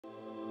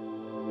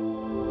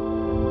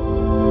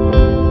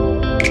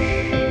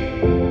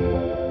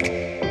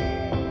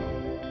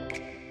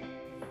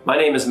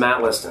name is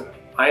Matt Liston.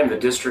 I am the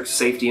District's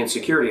Safety and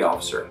Security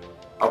Officer,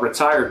 a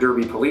retired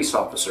Derby police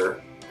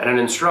officer, and an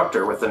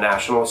instructor with the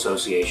National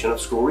Association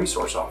of School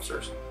Resource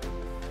Officers.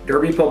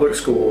 Derby Public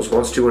Schools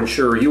wants to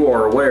ensure you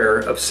are aware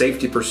of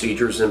safety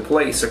procedures in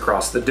place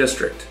across the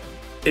district.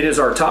 It is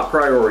our top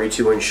priority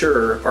to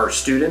ensure our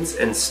students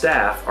and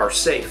staff are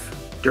safe.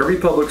 Derby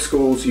Public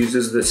Schools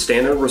uses the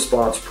Standard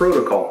Response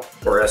Protocol,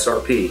 or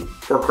SRP,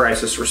 for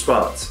crisis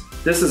response.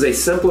 This is a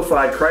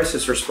simplified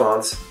crisis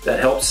response that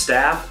helps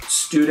staff,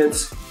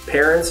 students,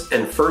 parents,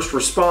 and first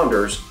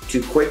responders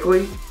to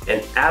quickly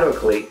and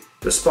adequately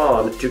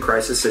respond to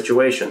crisis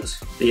situations.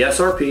 The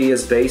SRP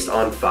is based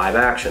on 5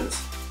 actions: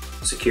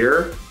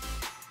 secure,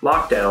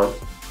 lockdown,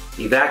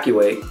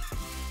 evacuate,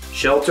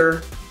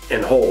 shelter,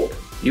 and hold.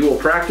 You will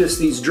practice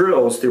these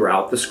drills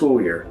throughout the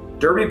school year.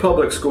 Derby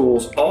Public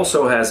Schools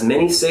also has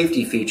many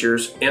safety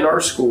features in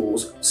our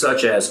schools,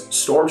 such as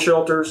storm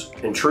shelters,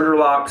 intruder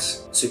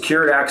locks,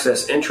 secured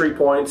access entry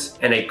points,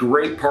 and a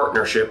great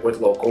partnership with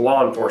local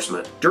law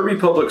enforcement. Derby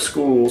Public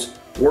Schools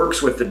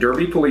works with the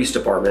Derby Police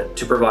Department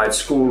to provide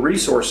school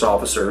resource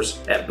officers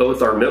at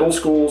both our middle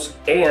schools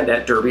and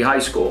at Derby High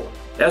School.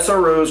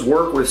 SROs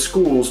work with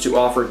schools to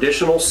offer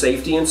additional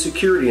safety and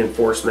security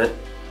enforcement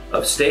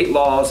of state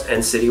laws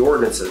and city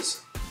ordinances,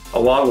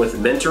 along with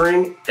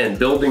mentoring and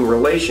building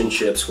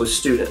relationships with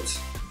students.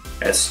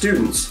 As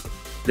students,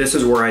 this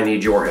is where I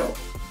need your help.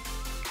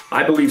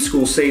 I believe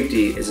school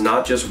safety is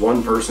not just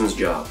one person's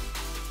job.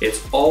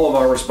 It's all of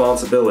our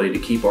responsibility to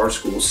keep our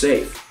schools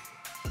safe.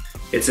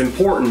 It's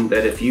important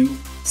that if you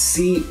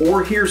see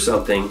or hear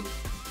something,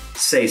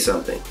 say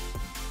something.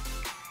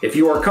 If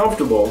you are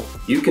comfortable,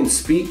 you can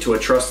speak to a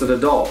trusted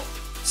adult,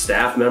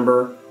 staff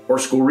member, or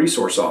school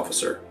resource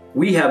officer.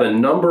 We have a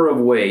number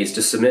of ways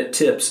to submit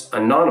tips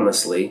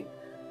anonymously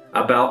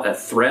about a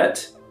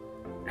threat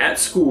at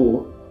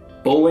school,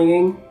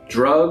 bullying,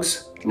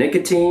 drugs,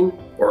 nicotine,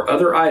 or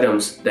other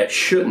items that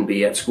shouldn't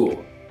be at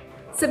school.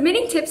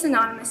 Submitting tips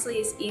anonymously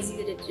is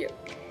easy to do.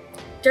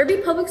 Derby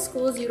Public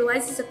Schools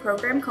utilizes a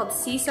program called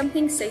See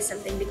Something, Say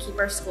Something to keep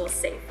our schools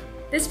safe.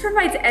 This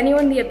provides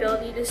anyone the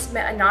ability to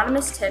submit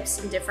anonymous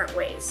tips in different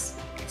ways.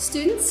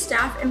 Students,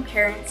 staff, and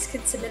parents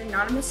can submit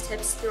anonymous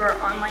tips through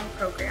our online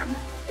program.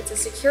 It's a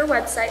secure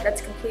website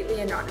that's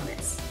completely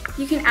anonymous.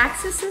 You can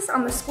access this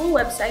on the school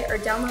website or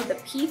download the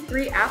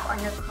P3 app on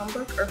your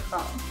Chromebook or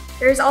phone.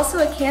 There is also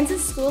a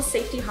Kansas School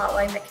Safety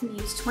Hotline that can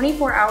be used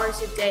 24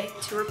 hours a day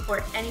to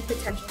report any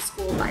potential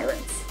school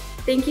violence.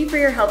 Thank you for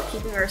your help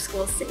keeping our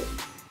schools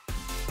safe.